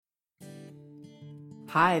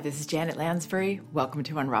Hi, this is Janet Lansbury. Welcome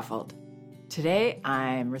to Unruffled. Today,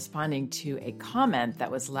 I'm responding to a comment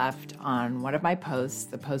that was left on one of my posts.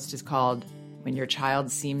 The post is called When Your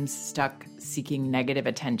Child Seems Stuck Seeking Negative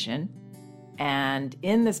Attention. And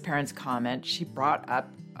in this parent's comment, she brought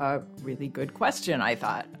up a really good question, I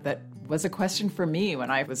thought, that was a question for me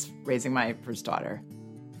when I was raising my first daughter.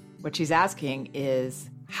 What she's asking is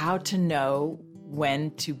how to know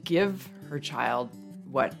when to give her child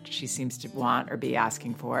what she seems to want or be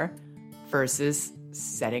asking for versus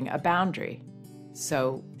setting a boundary.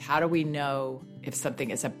 So how do we know if something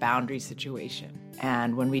is a boundary situation?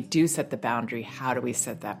 And when we do set the boundary, how do we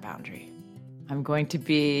set that boundary? I'm going to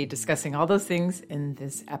be discussing all those things in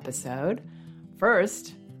this episode.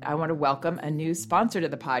 First, I want to welcome a new sponsor to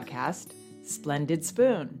the podcast, Splendid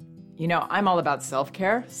Spoon. You know, I'm all about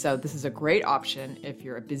self-care, so this is a great option if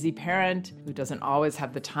you're a busy parent who doesn't always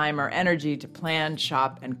have the time or energy to plan,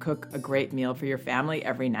 shop, and cook a great meal for your family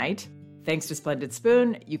every night. Thanks to Splendid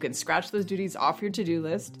Spoon, you can scratch those duties off your to-do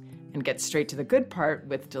list and get straight to the good part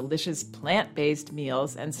with delicious plant-based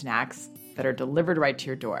meals and snacks that are delivered right to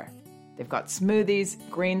your door. They've got smoothies,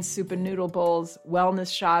 green soup and noodle bowls,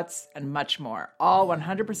 wellness shots, and much more. All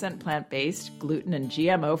 100% plant-based, gluten and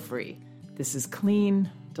GMO-free. This is clean,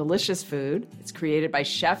 delicious food. It's created by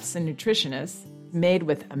chefs and nutritionists, made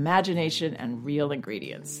with imagination and real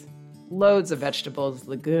ingredients. Loads of vegetables,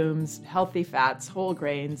 legumes, healthy fats, whole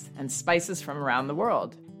grains, and spices from around the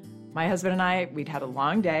world. My husband and I, we'd had a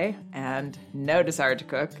long day and no desire to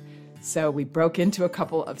cook, so we broke into a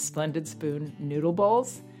couple of Splendid Spoon noodle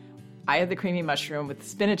bowls. I had the creamy mushroom with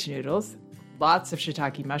spinach noodles, lots of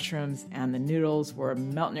shiitake mushrooms, and the noodles were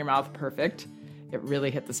melt in your mouth perfect. It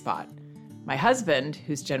really hit the spot. My husband,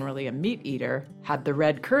 who's generally a meat eater, had the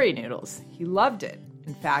red curry noodles. He loved it.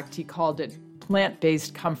 In fact, he called it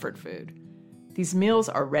plant-based comfort food. These meals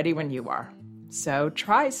are ready when you are. So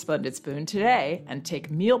try Splendid Spoon today and take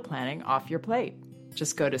meal planning off your plate.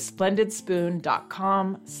 Just go to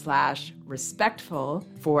splendidspoon.com/respectful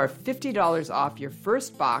for $50 off your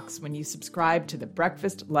first box when you subscribe to the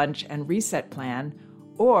Breakfast, Lunch, and Reset plan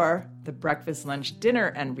or the Breakfast, Lunch, Dinner,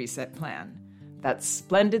 and Reset plan. That's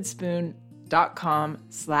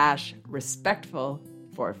splendidspoon.com/respectful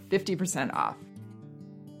for 50% off.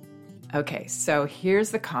 Okay, so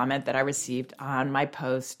here's the comment that I received on my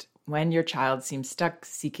post, When Your Child Seems Stuck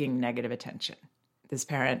Seeking Negative Attention. This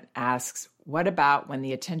parent asks, what about when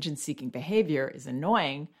the attention-seeking behavior is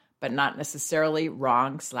annoying, but not necessarily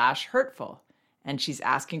wrong/hurtful? And she's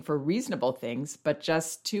asking for reasonable things, but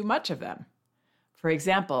just too much of them. For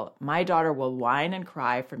example, my daughter will whine and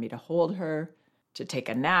cry for me to hold her, to take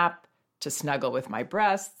a nap, to snuggle with my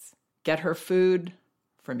breasts, get her food,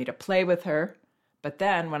 for me to play with her. But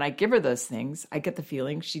then when I give her those things, I get the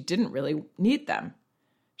feeling she didn't really need them.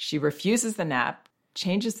 She refuses the nap,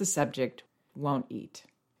 changes the subject, won't eat.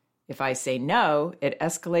 If I say no, it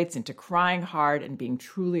escalates into crying hard and being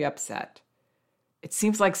truly upset. It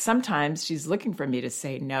seems like sometimes she's looking for me to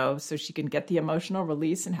say no so she can get the emotional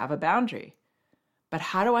release and have a boundary. But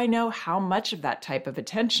how do I know how much of that type of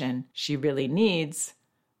attention she really needs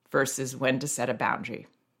versus when to set a boundary?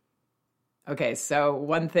 Okay, so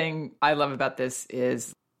one thing I love about this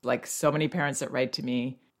is, like so many parents that write to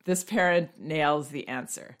me, this parent nails the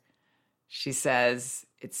answer. She says,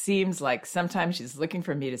 it seems like sometimes she's looking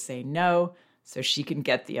for me to say no so she can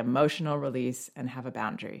get the emotional release and have a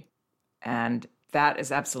boundary. And that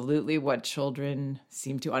is absolutely what children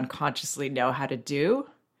seem to unconsciously know how to do.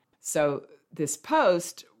 So this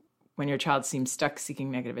post, When Your Child Seems Stuck Seeking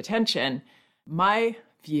Negative Attention, my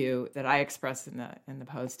view that I express in the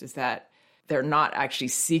post is that they're not actually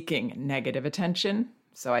seeking negative attention.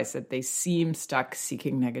 So I said they seem stuck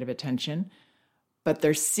seeking negative attention, but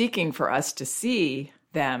they're seeking for us to see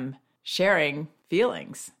them sharing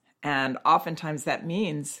feelings. And oftentimes that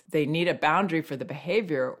means they need a boundary for the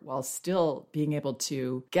behavior while still being able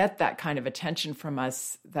to get that kind of attention from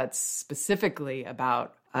us that's specifically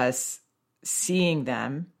about us seeing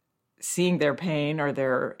them, seeing their pain or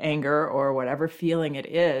their anger or whatever feeling it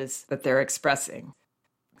is that they're expressing.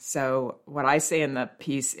 So what I say in the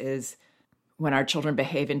piece is when our children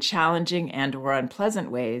behave in challenging and or unpleasant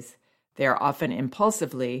ways, they are often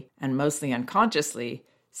impulsively and mostly unconsciously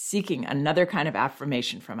seeking another kind of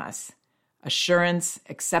affirmation from us: assurance,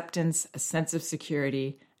 acceptance, a sense of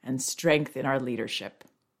security, and strength in our leadership.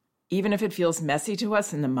 Even if it feels messy to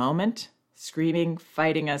us in the moment, screaming,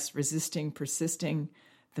 fighting us, resisting, persisting,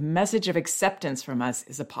 the message of acceptance from us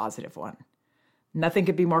is a positive one. Nothing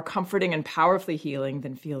could be more comforting and powerfully healing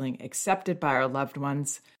than feeling accepted by our loved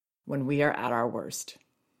ones when we are at our worst.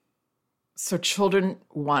 So children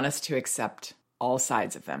want us to accept all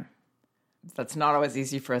sides of them. That's not always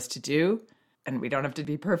easy for us to do, and we don't have to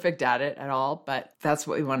be perfect at it at all, but that's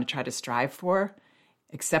what we want to try to strive for,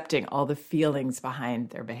 accepting all the feelings behind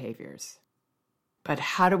their behaviors. But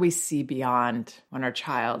how do we see beyond when our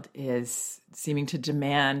child is seeming to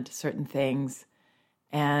demand certain things,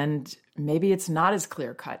 and maybe it's not as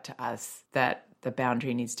clear-cut to us that the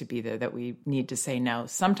boundary needs to be there, that we need to say no.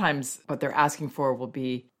 Sometimes what they're asking for will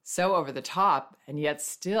be so over the top, and yet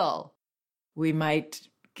still we might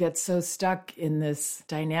get so stuck in this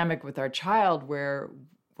dynamic with our child where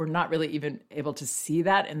we're not really even able to see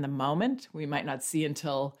that in the moment. We might not see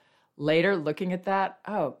until later looking at that.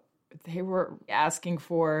 Oh, they were asking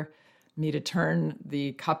for me to turn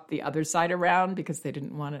the cup the other side around because they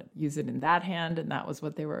didn't want to use it in that hand, and that was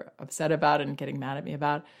what they were upset about and getting mad at me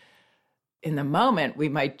about. In the moment, we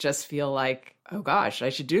might just feel like, oh gosh, I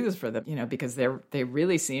should do this for them, because they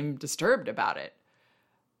really seem disturbed about it.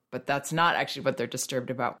 But that's not actually what they're disturbed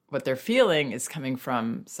about. What they're feeling is coming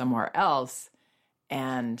from somewhere else,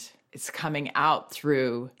 and it's coming out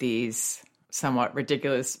through these somewhat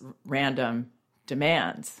ridiculous, random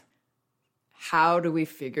demands. How do we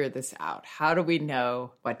figure this out? How do we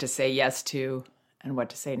know what to say yes to and what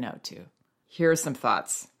to say no to? Here are some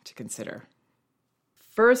thoughts to consider.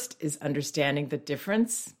 First is understanding the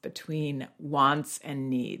difference between wants and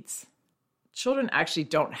needs. Children actually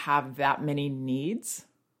don't have that many needs.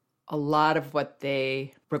 A lot of what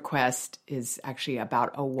they request is actually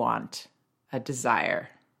about a want, a desire.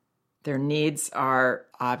 Their needs are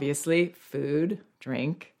obviously food,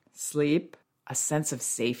 drink, sleep, a sense of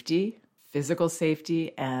safety, physical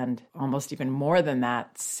safety, and almost even more than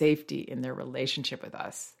that, safety in their relationship with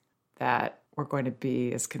us. That we're going to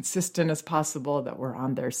be as consistent as possible, that we're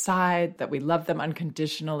on their side, that we love them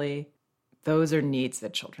unconditionally. Those are needs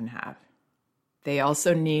that children have. They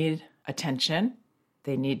also need attention.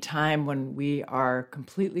 They need time when we are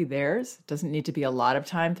completely theirs. It doesn't need to be a lot of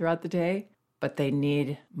time throughout the day, but they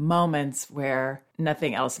need moments where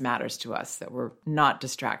nothing else matters to us, that we're not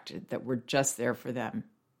distracted, that we're just there for them.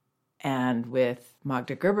 And with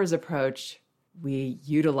Magda Gerber's approach, we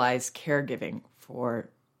utilize caregiving for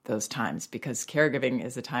those times, because caregiving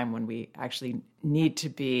is a time when we actually need to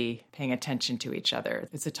be paying attention to each other.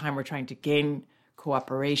 It's a time we're trying to gain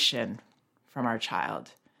cooperation from our child,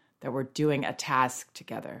 that we're doing a task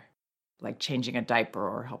together, like changing a diaper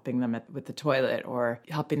or helping them with the toilet or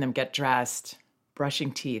helping them get dressed,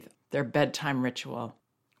 brushing teeth, their bedtime ritual.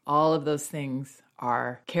 All of those things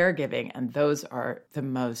are caregiving, and those are the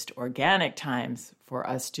most organic times for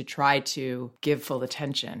us to try to give full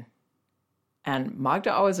attention. And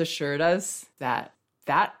Magda always assured us that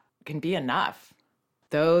that can be enough.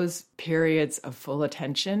 Those periods of full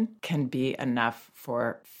attention can be enough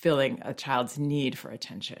for filling a child's need for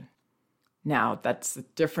attention. Now, that's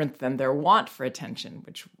different than their want for attention,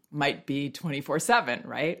 which might be 24/7,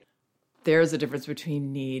 right? There's a difference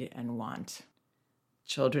between need and want.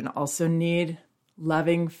 Children also need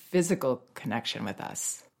loving physical connection with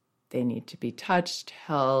us. They need to be touched,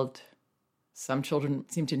 held. Some children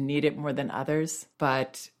seem to need it more than others.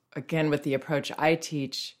 But again, with the approach I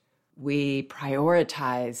teach, we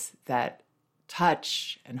prioritize that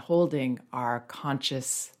touch and holding are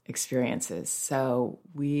conscious experiences. So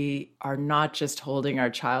we are not just holding our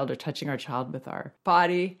child or touching our child with our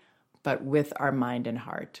body, but with our mind and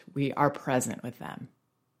heart. We are present with them.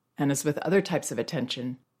 And as with other types of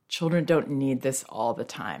attention, children don't need this all the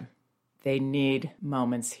time. They need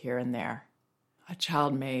moments here and there. A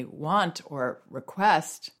child may want or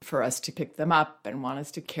request for us to pick them up and want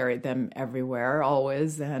us to carry them everywhere,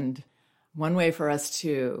 always. And one way for us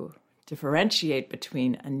to differentiate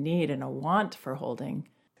between a need and a want for holding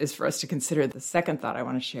is for us to consider the second thought I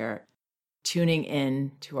want to share, tuning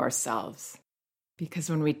in to ourselves. Because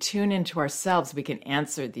when we tune into ourselves, we can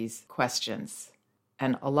answer these questions.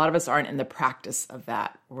 And a lot of us aren't in the practice of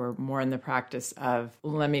that. We're more in the practice of,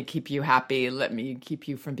 let me keep you happy. Let me keep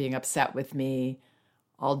you from being upset with me.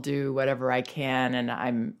 I'll do whatever I can, and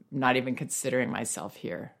I'm not even considering myself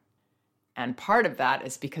here. And part of that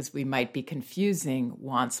is because we might be confusing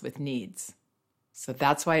wants with needs. So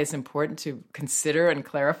that's why it's important to consider and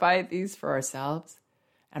clarify these for ourselves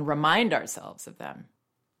and remind ourselves of them.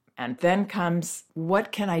 And then comes,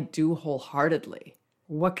 what can I do wholeheartedly?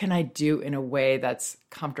 What can I do in a way that's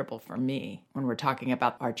comfortable for me when we're talking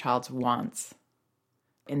about our child's wants?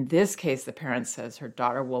 In this case, the parent says her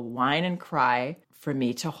daughter will whine and cry for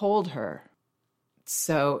me to hold her.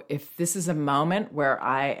 So if this is a moment where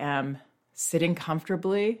I am sitting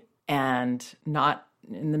comfortably and not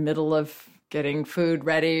in the middle of getting food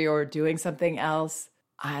ready or doing something else,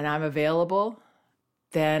 and I'm available,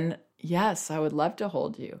 then yes, I would love to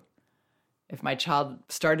hold you. If my child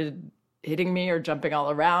started hitting me or jumping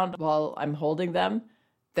all around while I'm holding them,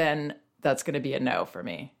 then that's going to be a no for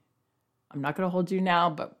me. I'm not going to hold you now,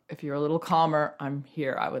 but if you're a little calmer, I'm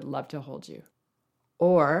here. I would love to hold you.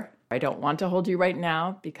 Or I don't want to hold you right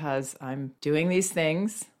now because I'm doing these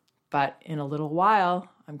things, but in a little while,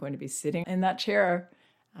 I'm going to be sitting in that chair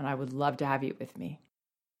and I would love to have you with me.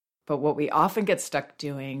 But what we often get stuck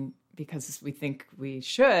doing, because we think we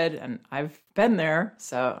should, and I've been there,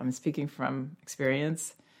 so I'm speaking from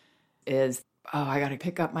experience, is, I got to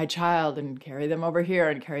pick up my child and carry them over here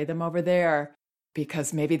and carry them over there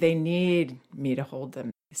because maybe they need me to hold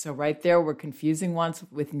them. So right there, we're confusing wants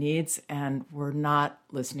with needs and we're not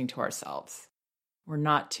listening to ourselves. We're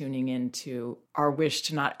not tuning into our wish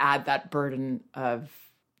to not add that burden of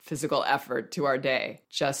physical effort to our day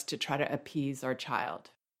just to try to appease our child.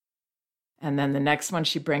 And then the next one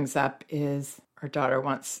she brings up is her daughter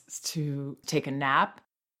wants to take a nap.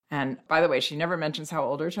 And by the way, she never mentions how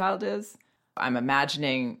old her child is. I'm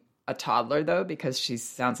imagining a toddler, though, because she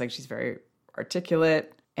sounds like she's very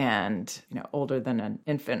articulate and, older than an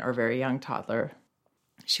infant or very young toddler.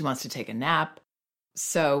 She wants to take a nap.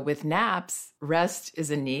 So with naps, rest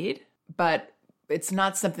is a need, but it's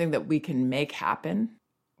not something that we can make happen.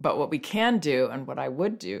 But what we can do, and what I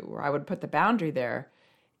would do, where I would put the boundary there,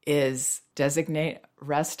 is designate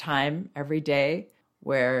rest time every day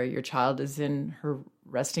where your child is in her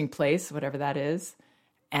resting place, whatever that is.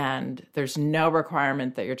 And there's no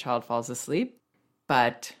requirement that your child falls asleep,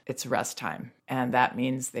 but it's rest time. And that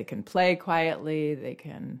means they can play quietly, they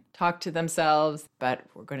can talk to themselves, but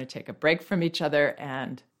we're going to take a break from each other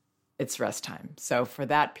and it's rest time. So for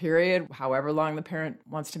that period, however long the parent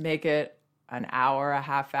wants to make it, an hour, a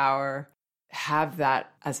half hour, have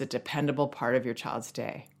that as a dependable part of your child's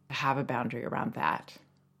day. Have a boundary around that.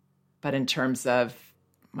 But in terms of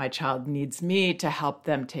my child needs me to help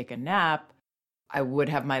them take a nap, I would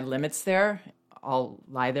have my limits there. I'll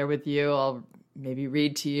lie there with you. I'll maybe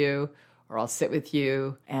read to you, or I'll sit with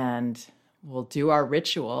you and we'll do our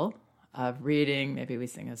ritual of reading. Maybe we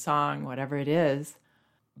sing a song, whatever it is.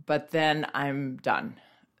 But then I'm done.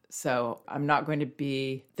 So I'm not going to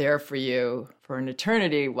be there for you for an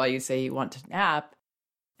eternity while you say you want to nap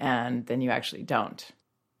and then you actually don't.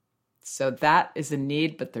 So that is a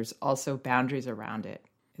need, but there's also boundaries around it,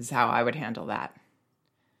 is how I would handle that.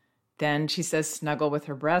 Then she says snuggle with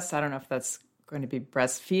her breasts. I don't know if that's going to be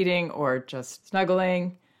breastfeeding or just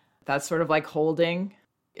snuggling. That's sort of like holding.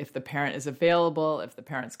 If the parent is available, if the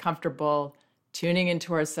parent's comfortable, tuning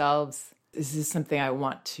into ourselves, is this something I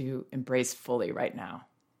want to embrace fully right now?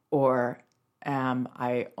 Or am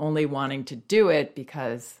I only wanting to do it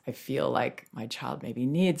because I feel like my child maybe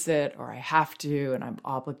needs it or I have to and I'm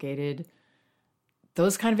obligated?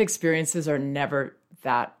 Those kind of experiences are never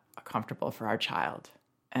that comfortable for our child.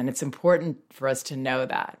 And it's important for us to know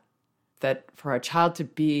that for our child to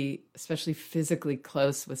be especially physically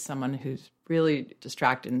close with someone who's really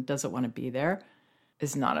distracted and doesn't want to be there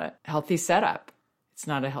is not a healthy setup. It's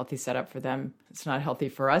not a healthy setup for them. It's not healthy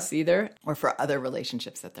for us either, or for other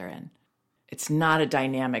relationships that they're in. It's not a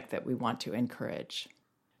dynamic that we want to encourage.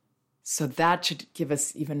 So that should give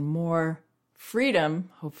us even more freedom,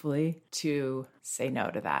 hopefully, to say no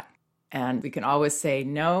to that. And we can always say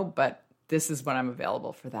no, but this is when I'm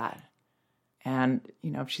available for that. And,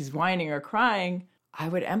 if she's whining or crying, I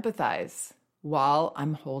would empathize while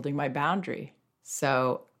I'm holding my boundary.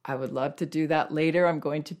 So I would love to do that later. I'm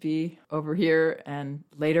going to be over here and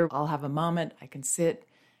later I'll have a moment. I can sit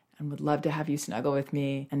and would love to have you snuggle with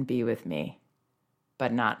me and be with me,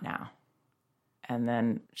 but not now. And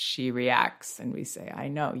then she reacts and we say, I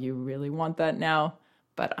know you really want that now,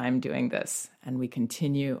 but I'm doing this. And we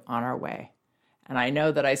continue on our way. And I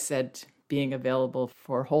know that I said being available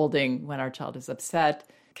for holding when our child is upset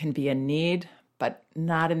can be a need, but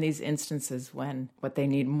not in these instances when what they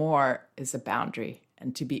need more is a boundary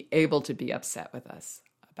and to be able to be upset with us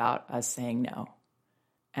about us saying no.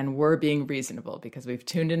 And we're being reasonable because we've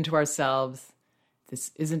tuned into ourselves.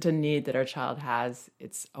 This isn't a need that our child has.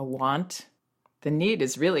 It's a want. The need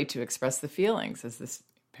is really to express the feelings, as this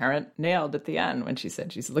parent nailed at the end when she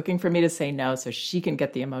said she's looking for me to say no so she can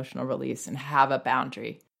get the emotional release and have a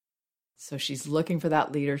boundary. So she's looking for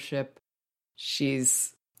that leadership.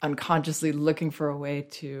 She's unconsciously looking for a way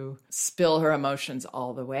to spill her emotions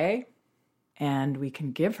all the way. And we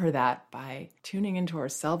can give her that by tuning into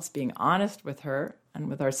ourselves, being honest with her and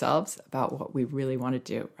with ourselves about what we really want to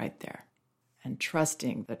do right there. And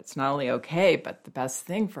trusting that it's not only okay, but the best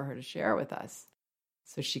thing for her to share with us.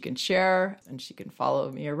 So she can share and she can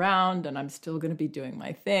follow me around and I'm still going to be doing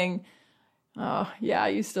my thing. Oh, yeah,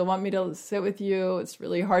 you still want me to sit with you. It's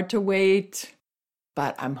really hard to wait.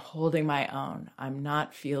 but I'm holding my own. I'm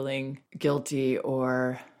not feeling guilty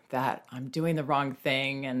or that I'm doing the wrong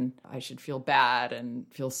thing and I should feel bad and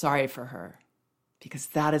feel sorry for her, because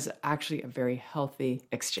that is actually a very healthy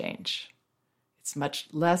exchange. It's much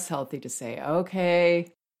less healthy to say,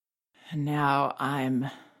 okay, and now I'm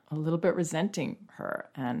a little bit resenting her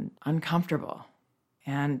and uncomfortable.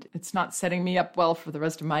 And it's not setting me up well for the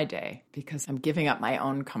rest of my day because I'm giving up my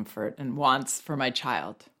own comfort and wants for my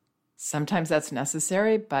child. Sometimes that's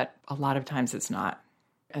necessary, but a lot of times it's not.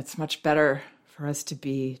 It's much better for us to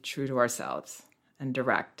be true to ourselves and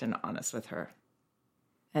direct and honest with her.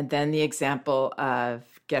 And then the example of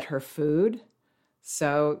get her food.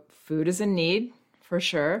 So food is a need for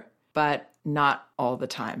sure, but not all the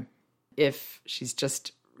time. If she's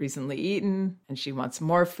just recently eaten and she wants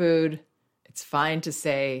more food, it's fine to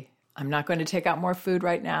say, I'm not going to take out more food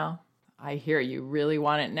right now. I hear you really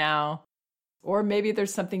want it now. Or maybe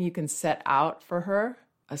there's something you can set out for her,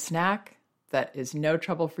 a snack that is no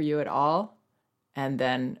trouble for you at all, and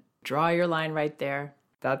then draw your line right there.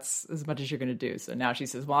 That's as much as you're going to do. So now she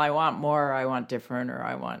says, well, I want more, or I want different, or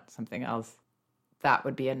I want something else. That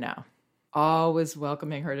would be a no. Always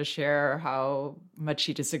welcoming her to share how much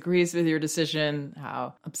she disagrees with your decision,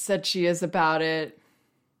 how upset she is about it.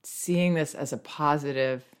 Seeing this as a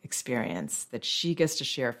positive experience, that she gets to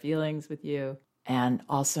share feelings with you and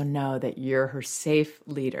also know that you're her safe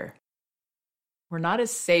leader. We're not as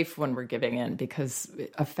safe when we're giving in because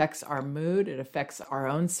it affects our mood, it affects our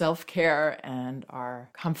own self-care and our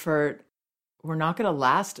comfort. We're not going to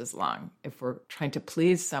last as long if we're trying to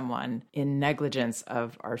please someone in negligence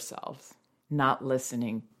of ourselves, not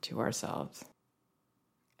listening to ourselves.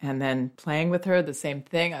 And then playing with her, the same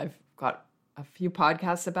thing. I've got a few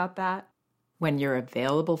podcasts about that. When you're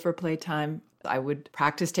available for playtime, I would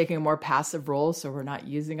practice taking a more passive role so we're not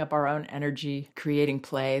using up our own energy creating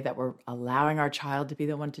play, that we're allowing our child to be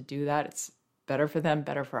the one to do that. It's better for them,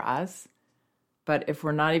 better for us. But if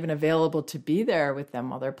we're not even available to be there with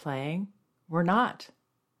them while they're playing, we're not.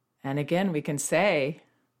 And again, we can say,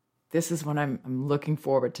 this is when I'm looking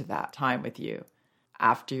forward to that time with you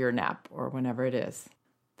after your nap or whenever it is.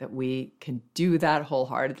 That we can do that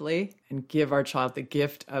wholeheartedly and give our child the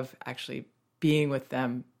gift of actually being with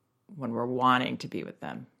them when we're wanting to be with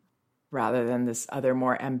them, rather than this other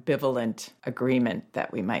more ambivalent agreement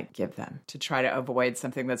that we might give them to try to avoid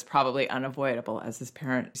something that's probably unavoidable, as this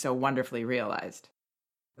parent so wonderfully realized.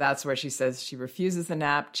 That's where she says she refuses the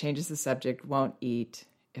nap, changes the subject, won't eat.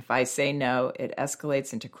 If I say no, it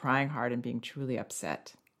escalates into crying hard and being truly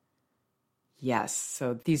upset. Yes,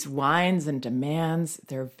 so these whines and demands,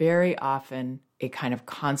 they're very often a kind of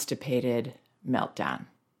constipated meltdown.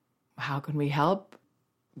 How can we help?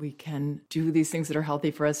 We can do these things that are healthy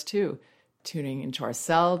for us too. Tuning into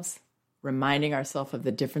ourselves, reminding ourselves of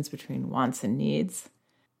the difference between wants and needs.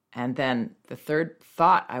 And then the third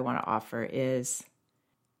thought I want to offer is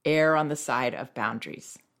err on the side of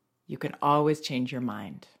boundaries. You can always change your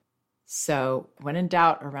mind. So when in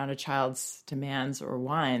doubt around a child's demands or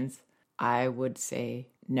whines, I would say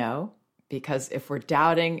no, because if we're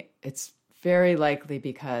doubting, it's very likely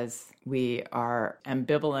because we are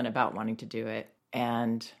ambivalent about wanting to do it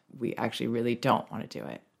and we actually really don't want to do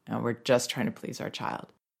it. And we're just trying to please our child.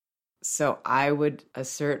 So I would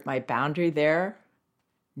assert my boundary there,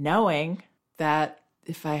 knowing that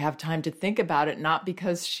if I have time to think about it, not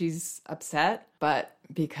because she's upset, but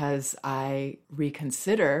because I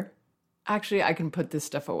reconsider, actually, I can put this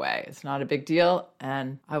stuff away. It's not a big deal,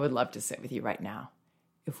 and I would love to sit with you right now.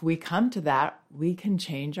 If we come to that, we can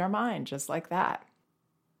change our mind just like that.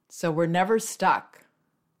 So we're never stuck.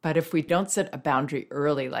 But if we don't set a boundary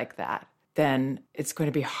early like that, then it's going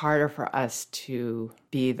to be harder for us to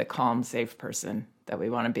be the calm, safe person that we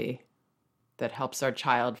want to be, that helps our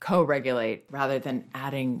child co-regulate rather than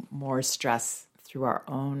adding more stress through our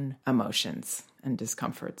own emotions and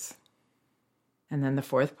discomforts. And then the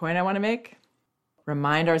fourth point I want to make,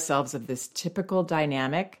 remind ourselves of this typical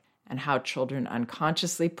dynamic and how children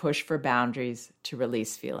unconsciously push for boundaries to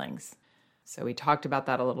release feelings. So we talked about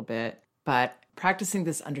that a little bit, but practicing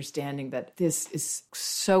this understanding that this is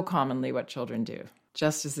so commonly what children do,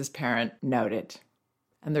 just as this parent noted.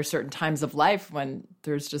 And there's certain times of life when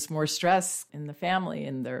there's just more stress in the family,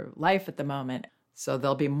 in their life at the moment. So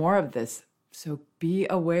there'll be more of this. So be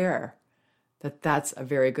aware that that's a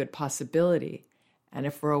very good possibility. And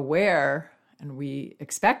if we're aware and we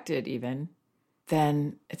expect it even,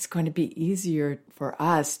 then it's going to be easier for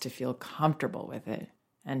us to feel comfortable with it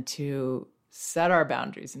and to set our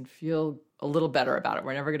boundaries and feel a little better about it.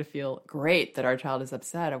 We're never going to feel great that our child is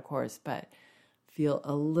upset, of course, but feel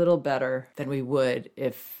a little better than we would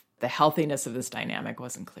if the healthiness of this dynamic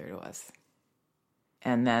wasn't clear to us.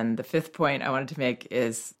 And then the fifth point I wanted to make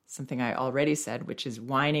is something I already said, which is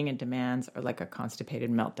whining and demands are like a constipated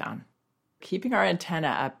meltdown. Keeping our antenna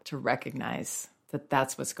up to recognize that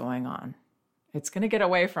that's what's going on. It's going to get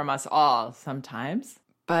away from us all sometimes,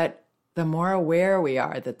 but the more aware we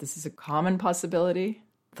are that this is a common possibility,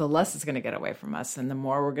 the less it's going to get away from us, and the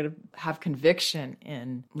more we're going to have conviction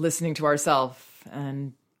in listening to ourselves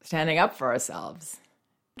and standing up for ourselves,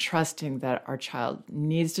 trusting that our child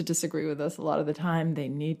needs to disagree with us a lot of the time. They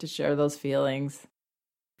need to share those feelings.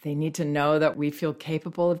 They need to know that we feel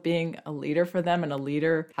capable of being a leader for them, and a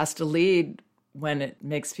leader has to lead when it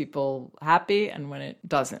makes people happy and when it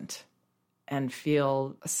doesn't, and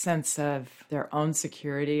feel a sense of their own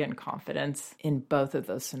security and confidence in both of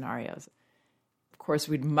those scenarios. Of course,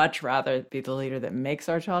 we'd much rather be the leader that makes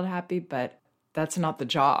our child happy, but that's not the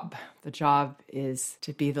job. The job is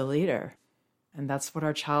to be the leader. And that's what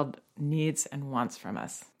our child needs and wants from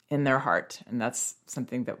us in their heart. And that's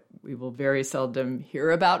something that we will very seldom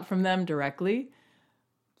hear about from them directly.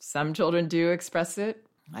 Some children do express it.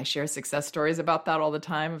 I share success stories about that all the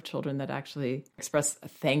time, of children that actually express a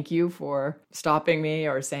thank you for stopping me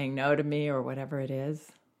or saying no to me or whatever it is.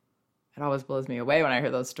 It always blows me away when I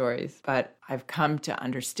hear those stories. But I've come to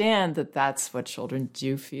understand that that's what children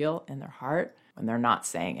do feel in their heart when they're not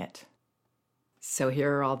saying it. So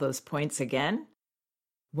here are all those points again.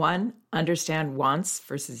 1, understand wants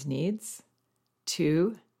versus needs.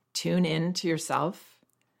 2, tune in to yourself.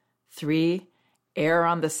 3, err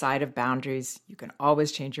on the side of boundaries. You can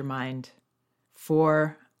always change your mind.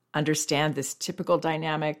 4, understand this typical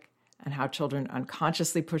dynamic and how children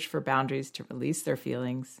unconsciously push for boundaries to release their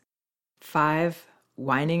feelings. 5,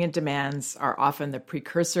 whining and demands are often the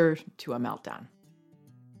precursor to a meltdown.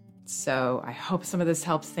 So I hope some of this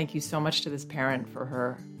helps. Thank you so much to this parent for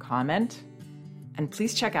her comment. And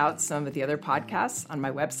please check out some of the other podcasts on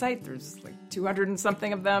my website. There's like 200 and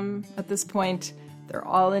something of them at this point. They're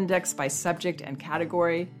all indexed by subject and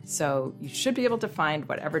category, so you should be able to find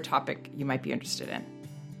whatever topic you might be interested in.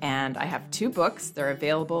 And I have 2 books. They're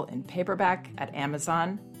available in paperback at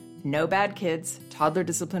Amazon: No Bad Kids, Toddler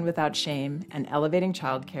Discipline Without Shame, and Elevating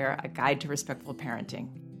Childcare, A Guide to Respectful Parenting.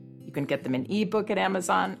 You can get them in ebook at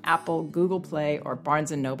Amazon, Apple, Google Play, or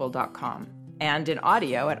barnesandnoble.com, and in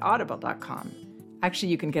audio at audible.com.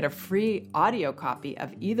 Actually, you can get a free audio copy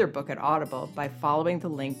of either book at Audible by following the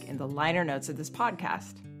link in the liner notes of this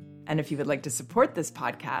podcast. And if you would like to support this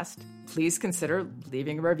podcast, please consider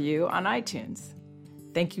leaving a review on iTunes.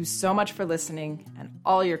 Thank you so much for listening and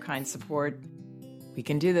all your kind support. We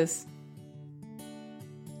can do this.